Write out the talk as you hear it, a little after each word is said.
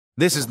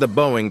This is the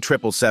Boeing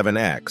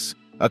 777X,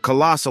 a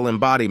colossal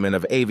embodiment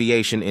of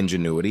aviation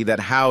ingenuity that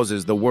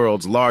houses the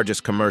world's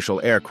largest commercial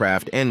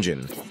aircraft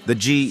engine, the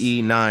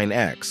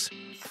GE9X.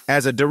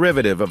 As a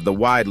derivative of the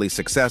widely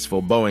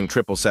successful Boeing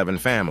 777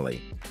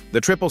 family, the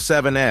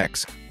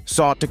 777X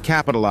sought to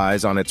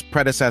capitalize on its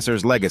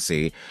predecessor's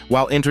legacy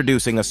while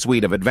introducing a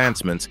suite of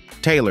advancements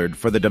tailored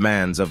for the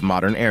demands of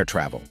modern air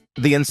travel.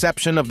 The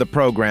inception of the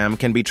program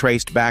can be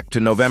traced back to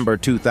November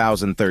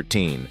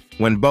 2013,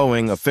 when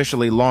Boeing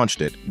officially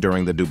launched it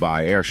during the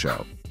Dubai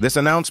Airshow. This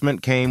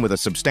announcement came with a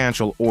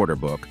substantial order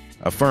book,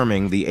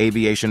 affirming the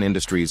aviation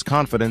industry's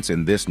confidence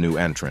in this new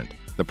entrant.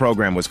 The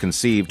program was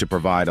conceived to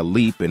provide a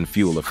leap in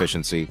fuel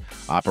efficiency,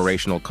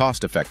 operational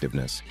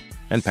cost-effectiveness,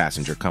 and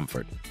passenger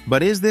comfort.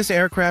 But is this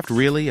aircraft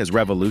really as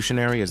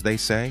revolutionary as they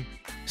say?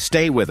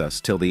 Stay with us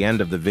till the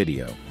end of the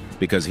video,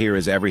 because here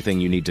is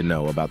everything you need to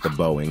know about the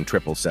Boeing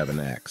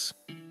 777X.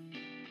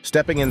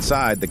 Stepping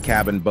inside, the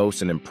cabin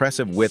boasts an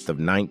impressive width of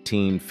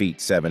 19 feet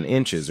 7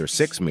 inches or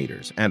 6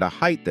 meters, and a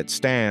height that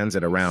stands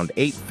at around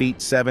 8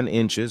 feet 7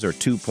 inches or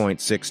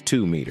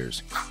 2.62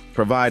 meters,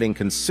 providing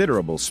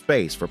considerable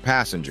space for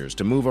passengers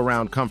to move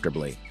around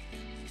comfortably.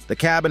 The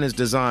cabin is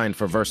designed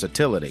for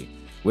versatility,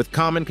 with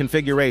common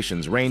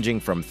configurations ranging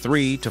from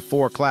 3 to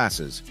 4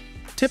 classes.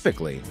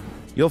 Typically,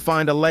 you'll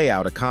find a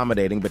layout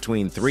accommodating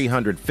between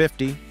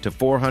 350 to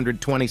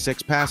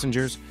 426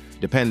 passengers,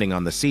 depending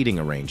on the seating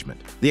arrangement.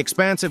 The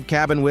expansive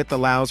cabin width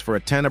allows for a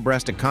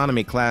 10-abreast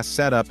economy class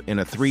setup in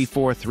a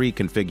 3-4-3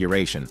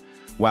 configuration,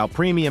 while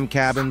premium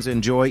cabins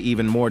enjoy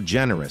even more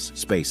generous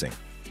spacing.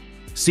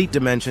 Seat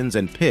dimensions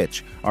and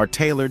pitch are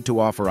tailored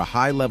to offer a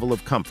high level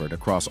of comfort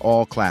across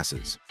all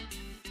classes.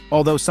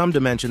 Although some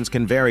dimensions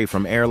can vary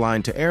from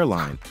airline to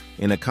airline,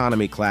 in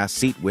economy class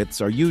seat widths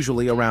are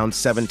usually around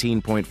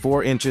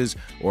 17.4 inches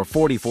or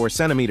 44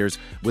 centimeters,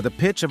 with a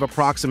pitch of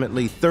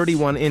approximately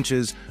 31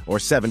 inches or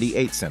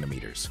 78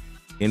 centimeters.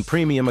 In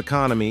premium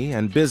economy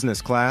and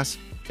business class,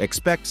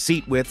 expect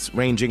seat widths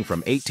ranging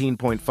from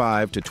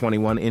 18.5 to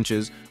 21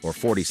 inches or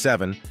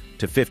 47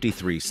 to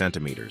 53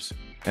 centimeters,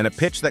 and a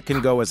pitch that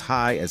can go as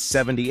high as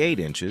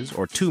 78 inches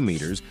or 2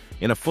 meters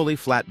in a fully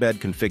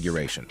flatbed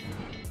configuration.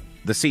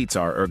 The seats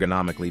are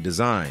ergonomically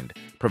designed,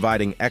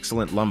 providing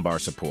excellent lumbar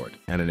support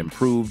and an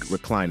improved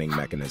reclining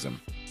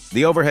mechanism.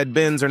 The overhead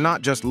bins are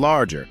not just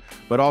larger,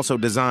 but also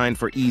designed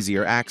for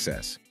easier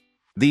access.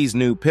 These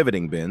new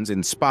pivoting bins,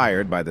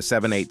 inspired by the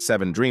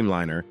 787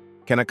 Dreamliner,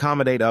 can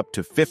accommodate up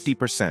to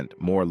 50%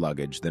 more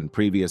luggage than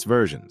previous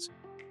versions,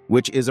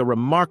 which is a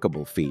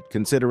remarkable feat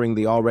considering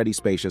the already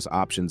spacious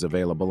options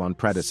available on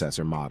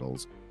predecessor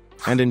models,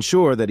 and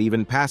ensure that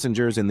even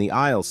passengers in the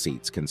aisle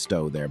seats can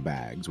stow their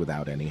bags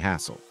without any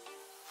hassle.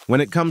 When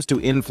it comes to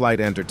in-flight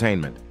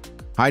entertainment,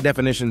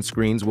 high-definition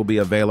screens will be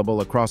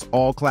available across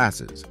all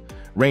classes,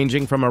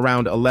 ranging from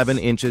around 11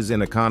 inches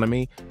in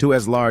economy to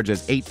as large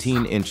as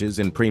 18 inches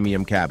in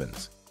premium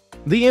cabins.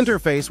 The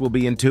interface will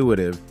be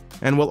intuitive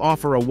and will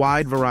offer a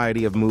wide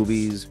variety of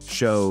movies,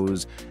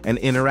 shows, and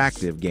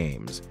interactive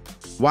games.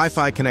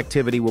 Wi-Fi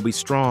connectivity will be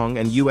strong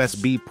and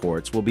USB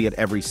ports will be at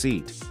every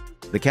seat.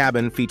 The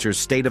cabin features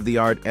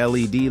state-of-the-art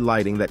LED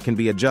lighting that can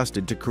be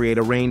adjusted to create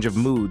a range of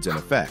moods and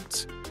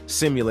effects,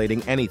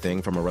 simulating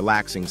anything from a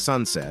relaxing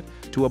sunset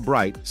to a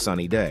bright,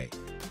 sunny day.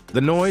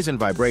 The noise and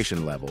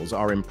vibration levels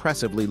are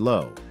impressively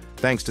low,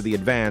 thanks to the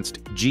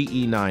advanced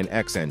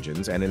GE9X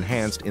engines and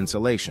enhanced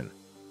insulation.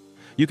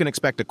 You can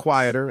expect a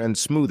quieter and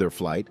smoother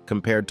flight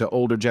compared to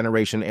older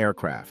generation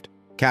aircraft.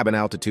 Cabin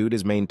altitude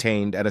is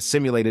maintained at a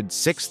simulated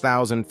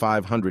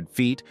 6,500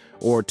 feet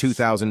or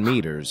 2,000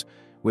 meters,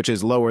 which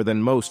is lower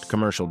than most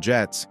commercial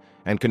jets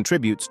and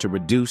contributes to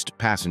reduced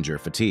passenger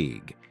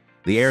fatigue.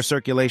 The air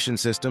circulation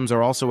systems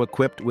are also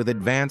equipped with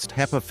advanced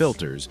HEPA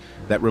filters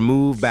that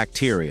remove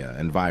bacteria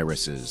and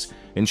viruses,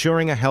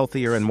 ensuring a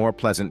healthier and more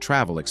pleasant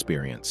travel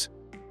experience.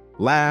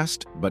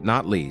 Last but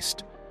not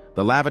least,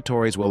 the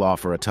lavatories will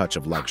offer a touch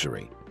of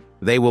luxury.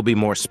 They will be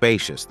more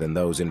spacious than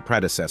those in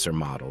predecessor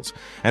models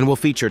and will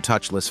feature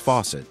touchless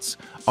faucets,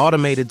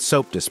 automated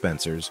soap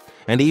dispensers,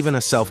 and even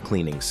a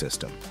self-cleaning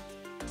system.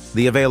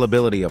 The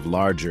availability of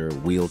larger,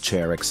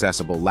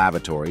 wheelchair-accessible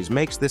lavatories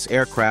makes this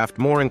aircraft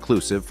more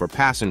inclusive for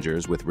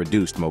passengers with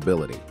reduced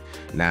mobility.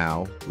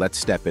 Now, let's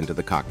step into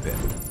the cockpit.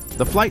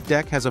 The flight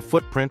deck has a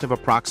footprint of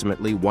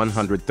approximately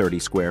 130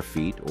 square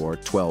feet or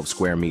 12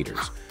 square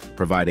meters,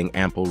 providing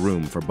ample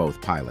room for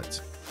both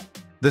pilots.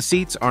 The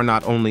seats are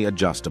not only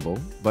adjustable,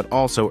 but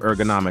also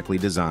ergonomically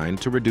designed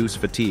to reduce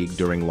fatigue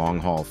during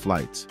long-haul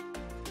flights.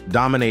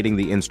 Dominating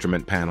the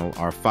instrument panel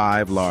are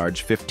 5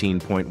 large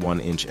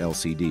 15.1-inch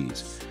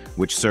LCDs,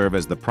 which serve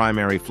as the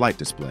primary flight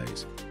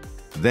displays.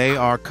 They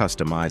are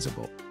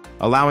customizable,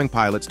 allowing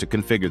pilots to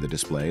configure the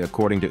display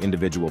according to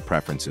individual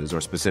preferences or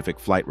specific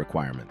flight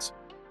requirements.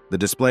 The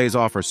displays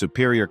offer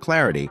superior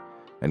clarity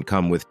and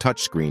come with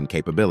touchscreen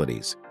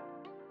capabilities.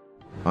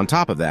 On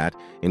top of that,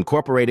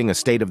 incorporating a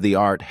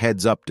state-of-the-art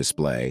heads-up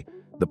display,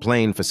 the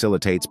plane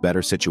facilitates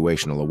better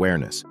situational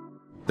awareness.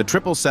 The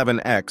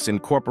 777X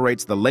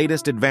incorporates the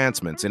latest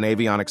advancements in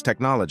avionics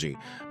technology,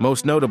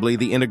 most notably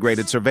the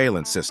integrated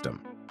surveillance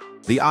system.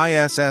 The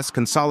ISS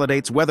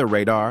consolidates weather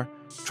radar,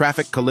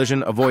 traffic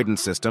collision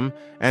avoidance system,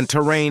 and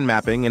terrain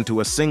mapping into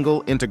a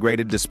single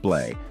integrated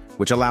display,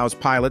 which allows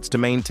pilots to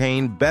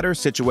maintain better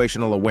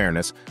situational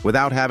awareness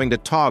without having to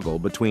toggle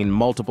between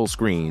multiple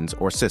screens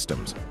or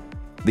systems.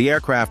 The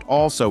aircraft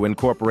also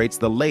incorporates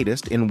the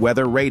latest in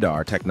weather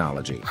radar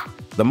technology.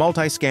 The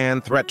multi-scan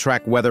threat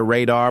track weather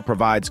radar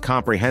provides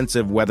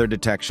comprehensive weather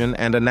detection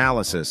and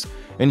analysis,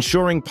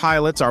 ensuring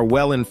pilots are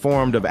well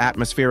informed of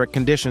atmospheric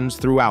conditions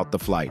throughout the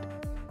flight.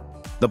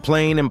 The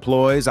plane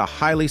employs a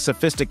highly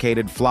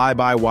sophisticated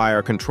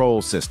fly-by-wire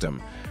control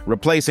system,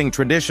 replacing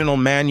traditional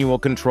manual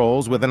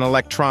controls with an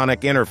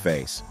electronic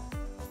interface.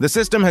 The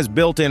system has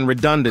built-in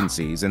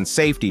redundancies and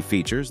safety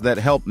features that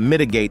help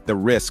mitigate the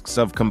risks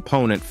of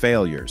component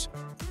failures.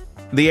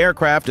 The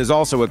aircraft is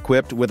also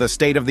equipped with a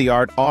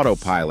state-of-the-art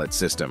autopilot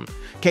system,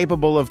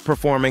 capable of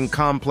performing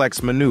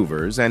complex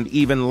maneuvers and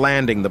even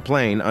landing the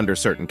plane under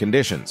certain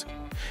conditions.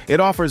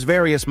 It offers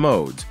various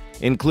modes,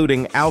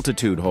 including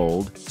altitude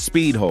hold,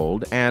 speed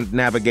hold, and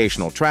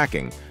navigational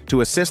tracking,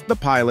 to assist the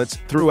pilots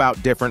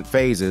throughout different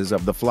phases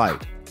of the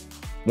flight.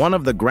 One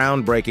of the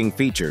groundbreaking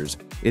features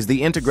is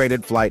the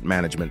Integrated Flight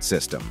Management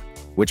System,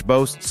 which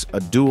boasts a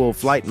dual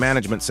flight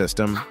management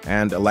system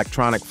and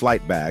electronic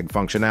flight bag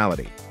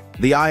functionality.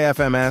 The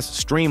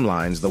IFMS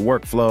streamlines the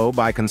workflow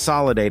by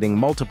consolidating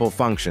multiple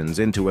functions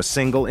into a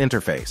single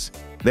interface,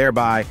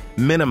 thereby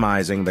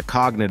minimizing the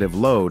cognitive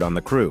load on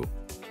the crew.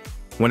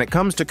 When it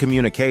comes to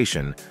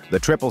communication, the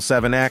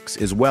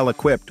 777X is well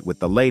equipped with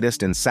the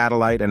latest in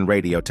satellite and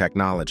radio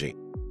technology.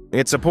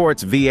 It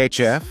supports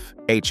VHF,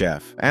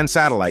 HF, and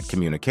satellite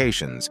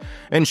communications,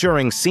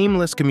 ensuring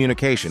seamless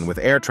communication with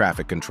air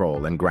traffic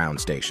control and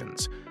ground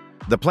stations.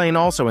 The plane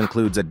also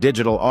includes a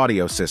digital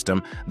audio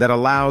system that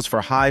allows for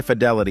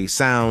high-fidelity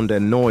sound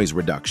and noise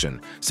reduction,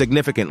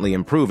 significantly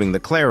improving the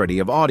clarity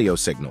of audio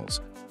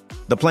signals.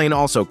 The plane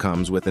also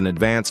comes with an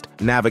advanced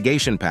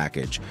navigation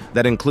package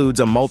that includes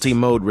a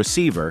multi-mode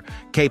receiver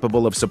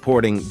capable of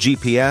supporting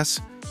GPS,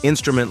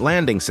 instrument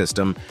landing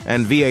system,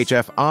 and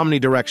VHF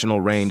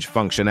omnidirectional range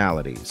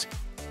functionalities.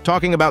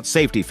 Talking about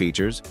safety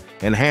features,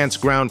 enhanced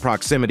ground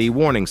proximity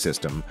warning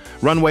system,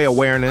 runway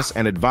awareness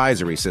and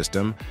advisory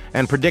system,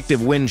 and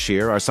predictive wind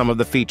shear are some of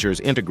the features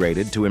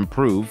integrated to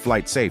improve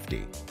flight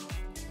safety.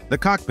 The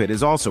cockpit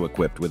is also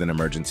equipped with an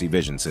emergency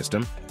vision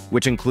system,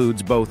 which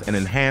includes both an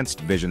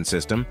enhanced vision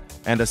system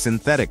and a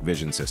synthetic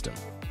vision system,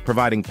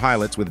 providing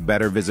pilots with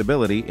better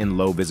visibility in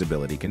low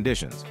visibility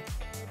conditions.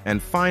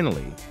 And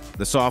finally,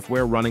 the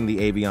software running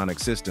the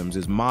avionics systems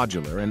is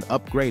modular and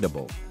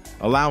upgradable,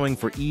 allowing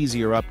for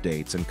easier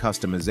updates and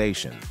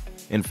customization.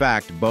 In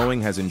fact,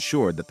 Boeing has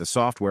ensured that the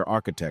software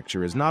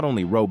architecture is not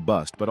only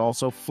robust but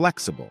also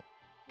flexible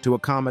to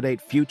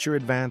accommodate future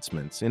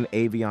advancements in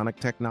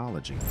avionic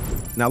technology.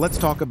 Now let's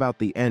talk about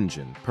the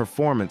engine,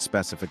 performance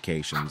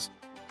specifications,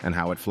 and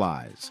how it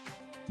flies.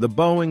 The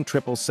Boeing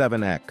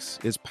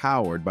 777X is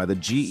powered by the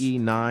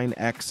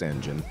GE9X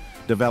engine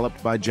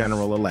developed by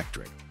General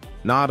Electric.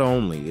 Not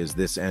only is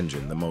this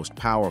engine the most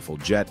powerful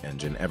jet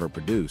engine ever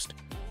produced,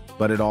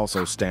 but it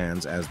also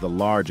stands as the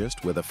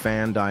largest with a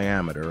fan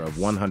diameter of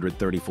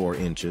 134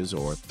 inches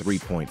or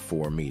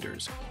 3.4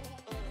 meters.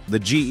 The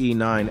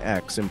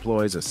GE9X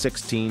employs a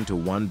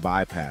 16:1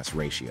 bypass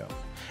ratio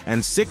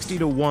and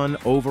 60:1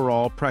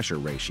 overall pressure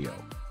ratio,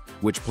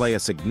 which play a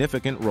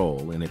significant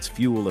role in its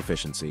fuel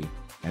efficiency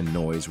and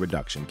noise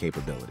reduction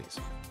capabilities.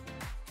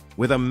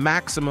 With a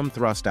maximum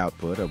thrust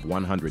output of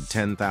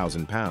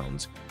 110,000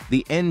 pounds,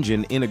 the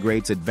engine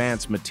integrates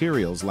advanced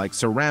materials like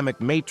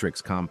ceramic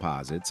matrix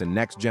composites and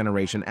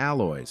next-generation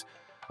alloys,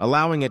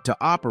 allowing it to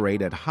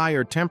operate at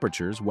higher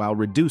temperatures while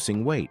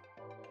reducing weight.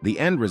 The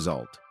end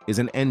result is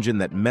an engine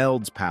that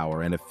melds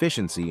power and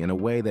efficiency in a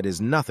way that is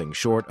nothing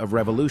short of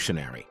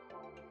revolutionary.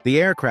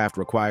 The aircraft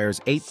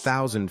requires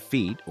 8,000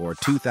 feet or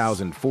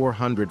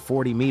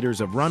 2,440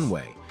 meters of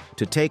runway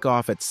to take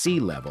off at sea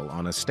level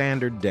on a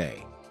standard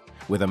day,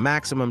 with a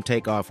maximum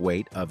takeoff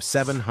weight of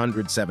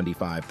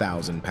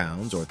 775,000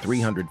 pounds or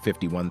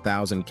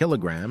 351,000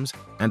 kilograms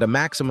and a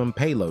maximum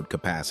payload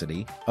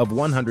capacity of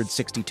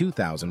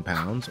 162,000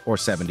 pounds or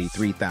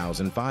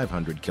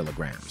 73,500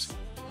 kilograms.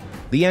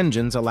 The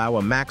engines allow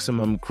a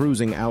maximum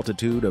cruising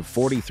altitude of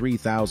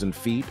 43,000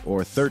 feet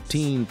or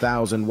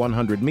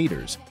 13,100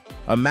 meters,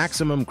 a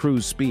maximum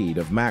cruise speed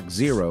of Mach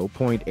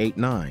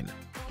 0.89.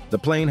 The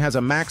plane has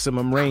a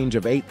maximum range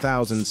of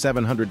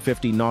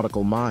 8,750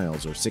 nautical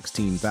miles or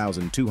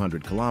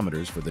 16,200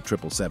 kilometers for the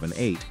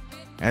 777-8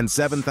 and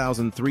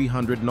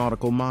 7,300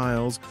 nautical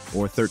miles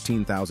or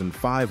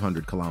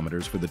 13,500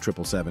 kilometers for the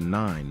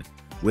 777-9,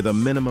 with a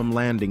minimum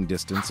landing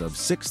distance of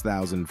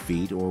 6,000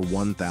 feet or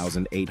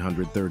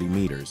 1,830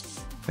 meters.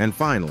 And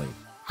finally,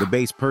 the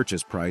base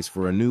purchase price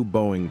for a new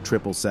Boeing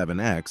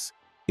 777X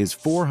is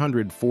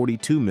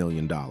 $442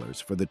 million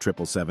for the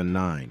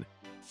 777-9.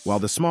 While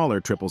the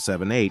smaller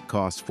 777-8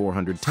 costs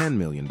 $410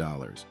 million.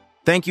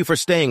 Thank you for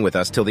staying with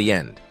us till the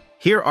end.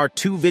 Here are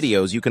 2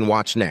 videos you can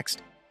watch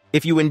next.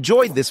 If you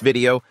enjoyed this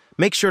video,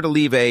 make sure to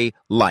leave a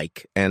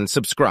like and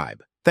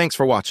subscribe. Thanks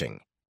for watching.